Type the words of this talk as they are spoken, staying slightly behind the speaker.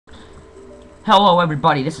Hello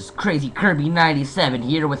everybody, this is Crazy Kirby 97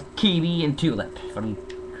 here with Kiwi and Tulip from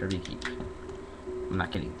Kirby Kiwi. I'm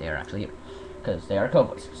not kidding, they are actually here. Because they are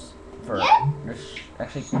co-voicers.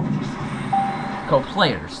 Actually,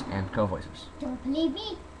 co-players and co-voicers. Don't believe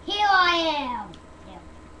me? Here I am! Yep.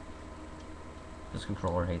 This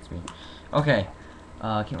controller hates me. Okay,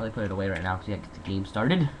 can't really put it away right now because you have to get the game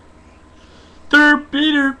started. Derp,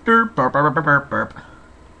 derp, derp, burp, burp, burp, burp, burp.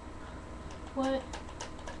 What?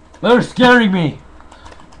 They're scaring me!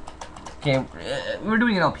 Okay, we're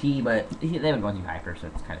doing an LP, but they haven't gone through Hyper, so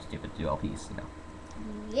it's kind of stupid to do LPs, you know.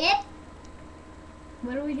 Yep.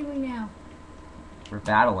 What are we doing now? We're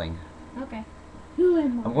battling. Okay. Who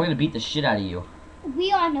am I? I'm going to beat the shit out of you.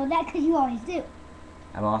 We all know that because you always do.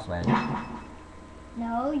 I'm also at it.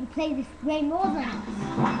 No, you play this gray more than us.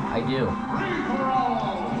 I do.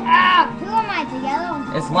 Ah! Who am I? The yellow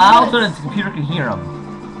one? It's loud so that the computer can hear them.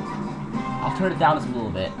 I'll turn it down just a little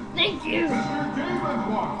bit. Thank you!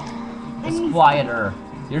 It's quieter.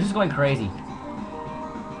 You're just going crazy.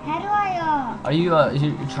 How do I, Are you, is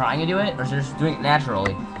you trying to do it, or is you just doing it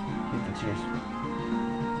naturally? Fix yours.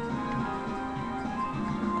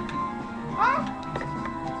 Huh?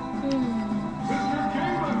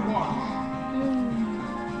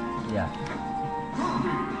 Yeah.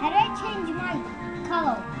 How do I change my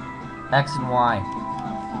color? X and Y.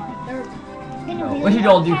 No, We should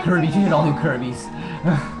all do Kirby. We should all do Kirby's.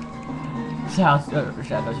 Shout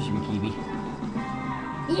out, you should be Kiwi.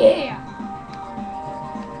 Yeah!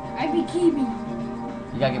 I be Kiwi.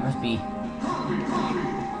 You gotta get press B.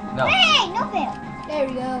 No. Hey! No fail! There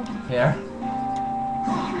we go. Here.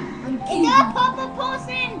 Is there a purple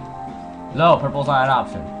person? No, purple's not an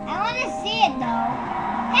option. I want to see it though.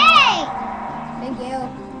 Hey! Thank you.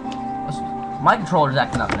 My controller's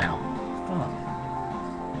acting up now. Fuck.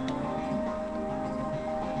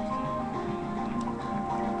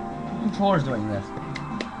 My controller's doing this.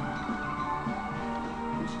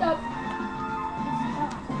 Stop.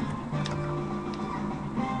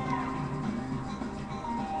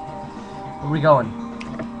 Where are we going?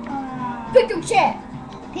 Pick the chair.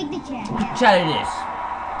 Pick the chair. Yeah. Chat it is.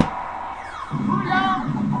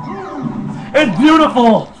 It's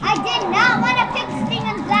beautiful! I did not want to pick thing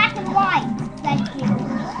in black and white. Thank you.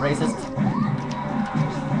 Racist.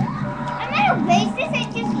 I'm not a racist, I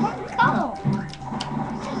just want color.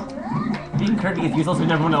 Being Kirby is useless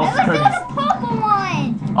when everyone else is Let's do Kirby. the purple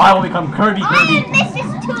one. I will become Kirby. I am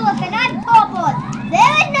Mrs. Tulip and I'm purple.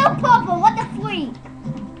 There is no purple. What the freak?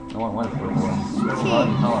 No one wants purple. It's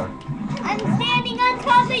one color. I'm standing on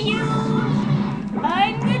top of you.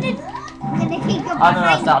 I'm gonna keep your I'm gonna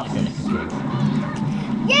behind. stop the finish.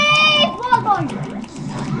 Yay! Brawl!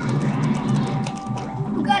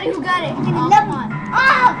 Who got it? Who got it? Come on.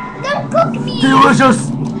 Oh! Don't cook me! Delicious!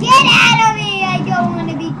 Get out of me! I don't want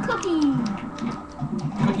to be cooking.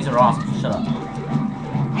 Cookies are awesome. Shut up.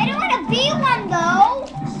 I don't want to be one though.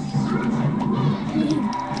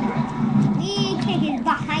 The kick is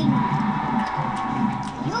behind me.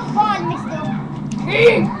 You're gone, mister.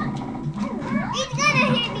 He's gonna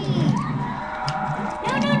hit me.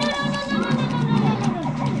 No, no, no, no, no, no, no, no, no, no, no, no.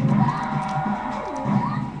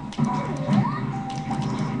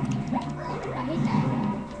 I hate that.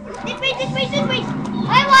 This way, this way, this way.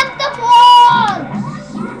 I want the ball.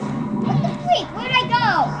 What the freak? Where did I go?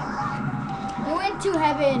 I went to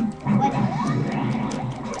heaven. Whatever.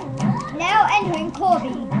 Now entering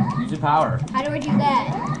Corby. Use your power. How do I do that?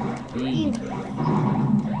 B.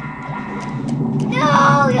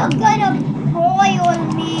 No, you're gonna boil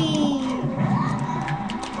me.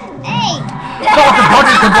 Hey! Stop the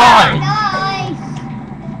buttons combine! Nice!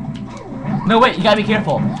 No, wait, you gotta be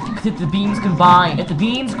careful. Because if the beams combine, if the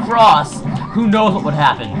beams cross, who knows what would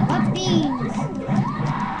happen? What beans?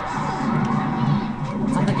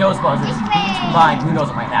 It's like the Ghostbusters. If the beams combine, who knows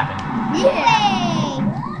what might happen? Yeah!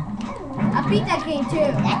 I beat that game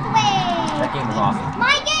too. That way! That game was awesome.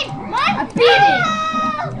 My game! My I beat it!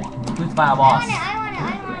 Who's the final boss? I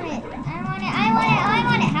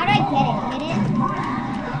want it. How do I get it? Hit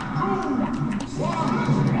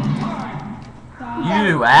it?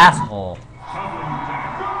 You asshole.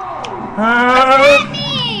 What's that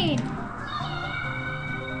mean?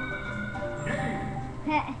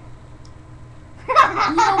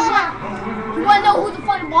 You wanna know who the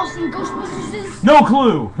final boss in Ghostbusters is? No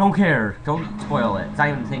clue. Don't care. Don't spoil it. It's not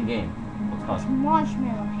even the same game. Let's pause.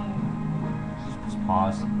 Marshmallow Man. Just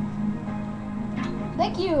pause.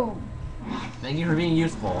 Thank you. Thank you for being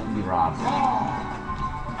useful, you Rob.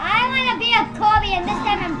 I want to be a Kirby and this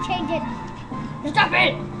time I'm changing. Stop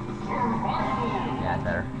it! Yeah, it's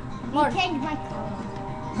better. You changed my color.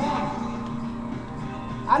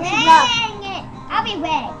 I'm in black. Dang it! I'll be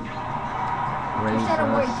red. Raise Set a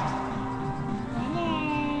wait.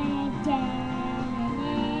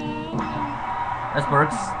 This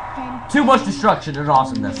works. Too much destruction and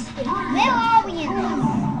awesomeness. Where are we in this?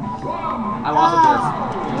 I'm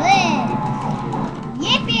awesome Liz.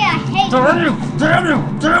 Yippee, I hate for this. this. Damn you!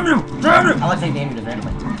 Damn you! Damn you! Damn you! I like saying damn you to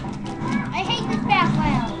randomly. I hate this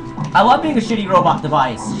background. I love being a shitty robot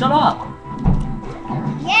device. Shut up.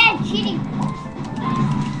 Yeah, cheating.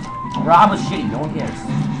 Rob was shitty. No one cares.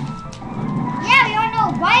 Yeah, we don't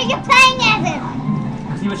know. Why are you playing as him?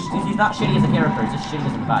 Because he's not shitty as a character. He's just shitty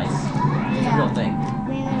as a device. It's a real thing.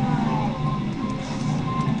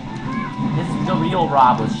 The real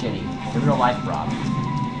Rob was shitty. The real life Rob.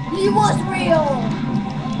 He was real.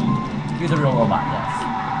 He was a real robot, yes.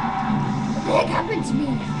 What the heck happened to me?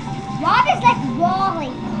 Rob is like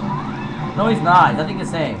Wally. No, he's not. He's nothing the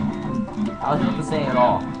same. How is he not the same at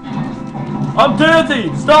all? I'm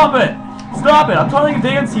dancing! Stop it! Stop it! I'm trying to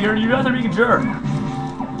dance here and you guys are being a jerk.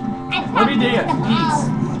 Let me dance, please.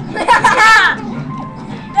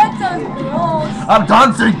 That sounds gross. I'm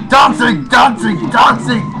dancing! Dancing! Dancing!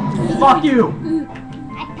 Dancing! Fuck you!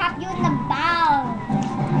 I pop you in the ball.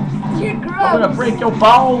 You're gross. I'm gonna break your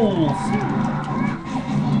balls!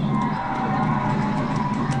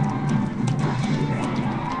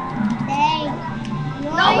 Hey, you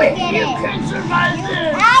No, always wait, get you it. can survive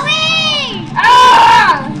this. Owie!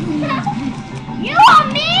 Ah! You are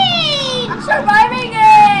mean! I'm surviving it.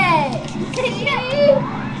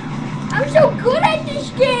 I'm so good at this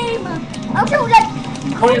game. I'm so like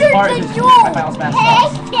Funniest part is than just you. my Final Smash Hey,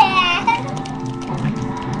 stuff. Dad!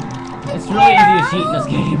 It's really easy to cheat in this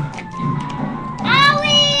game.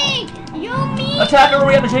 Owie! You mean? Attack her when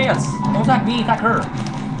we have a chance. Don't attack me, attack her.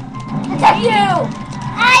 Attack you.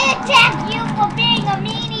 I attack you for being a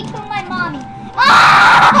meanie to my mommy.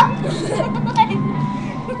 Ah!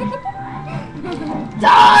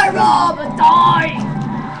 Die, Rob, die.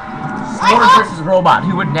 Sword versus robot.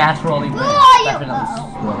 Who would naturally win? Who are you? Definitely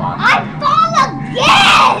robot. I fall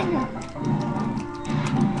again!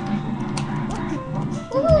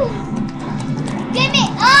 Ooh. Give me.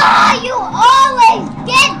 Ah, you always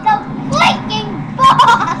get the freaking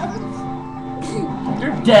balls!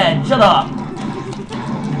 You're dead. Shut up.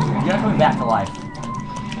 You're not coming back to life.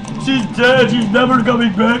 She's dead. She's never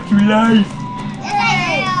coming back to life. Yes,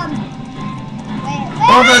 I am. Wait,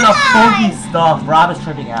 Over where the am I? funky stuff. Rob is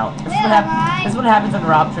tripping out. This is Where what am I? This is what happens when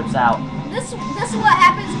Rob trips out. This is what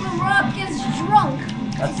happens when Rob gets drunk.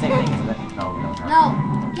 That's the same thing, isn't it? No, no, no. No,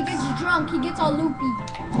 he gets drunk. He gets all loopy.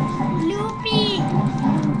 Loopy.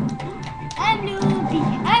 I'm loopy.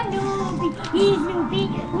 I'm loopy. He's loopy.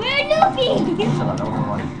 We're loopy. Shut up. That wasn't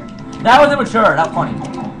funny. That was immature. Not funny.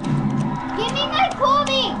 Give me my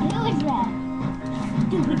Kobe. Who is that?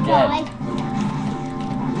 Stupid You're guy. dead.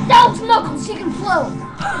 That was Knuckles. He can float.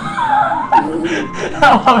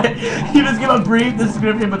 I love it. You just give a brief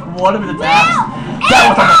description with one of his attacks. Where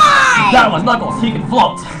am I? That was Knuckles. He can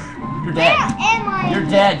float. You're Where dead. am I? You're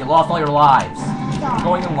dead. You lost all your lives. Stop.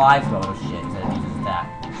 Going in lives mode. Oh shit. Instead of using his attack.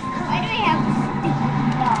 Why do we have to stick?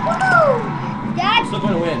 Woo! I'm That's still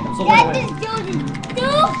going to win. I'm still going to this win. dude is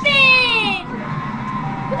stupid!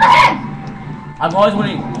 What the heck? I'm always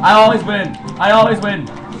winning. I always win. I always win.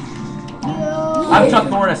 I'm Chuck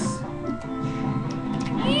Norris.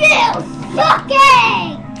 You suck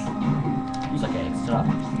eggs! You suck eggs. Shut up.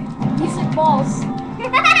 You suck balls. That's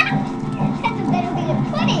a better way to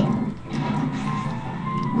put it.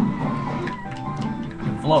 You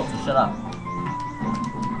can float, so shut up.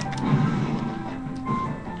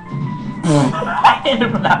 I hit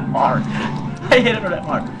him from that far. I hit him from that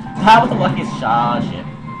far. That was the luckiest shot. Shit.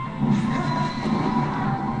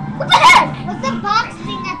 What the heck? What's the box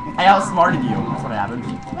thing at the top? I outsmarted you. That's what happened.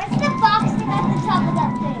 What's the box thing at the top of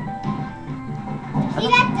that thing? See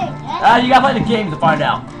that thing, right? You gotta play the game to find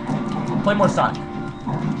out. Play more Sonic.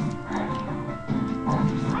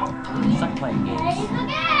 You suck playing games. Play the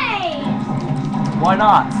game! Why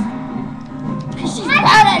not? Because she's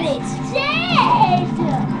bad at it. Dead!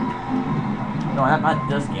 No, not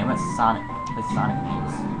this game. That's Sonic. Play Sonic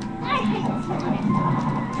games. I hate Sonic.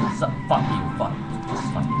 So, fuck you. Fuck.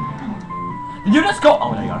 Fuck you. Did you just go?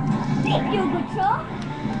 Oh, there you are. Thank you, good job.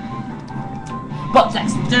 Butt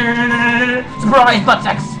sex. Surprise butt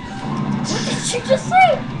sex. What did she just say?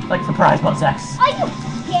 Like surprise butt sex. Are you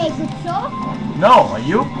gay, good job? No, are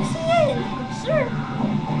you? Yes, he is. Good sir.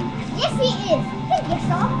 Yes, he is. Thank you,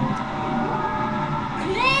 sir.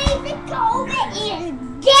 Crazy Kobe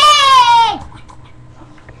is gay!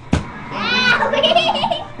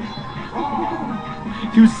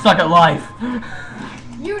 You suck at life.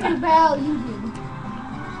 You do, pal. You do.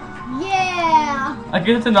 Yeah. I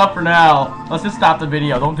guess it's enough for now. Let's just stop the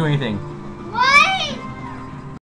video. Don't do anything.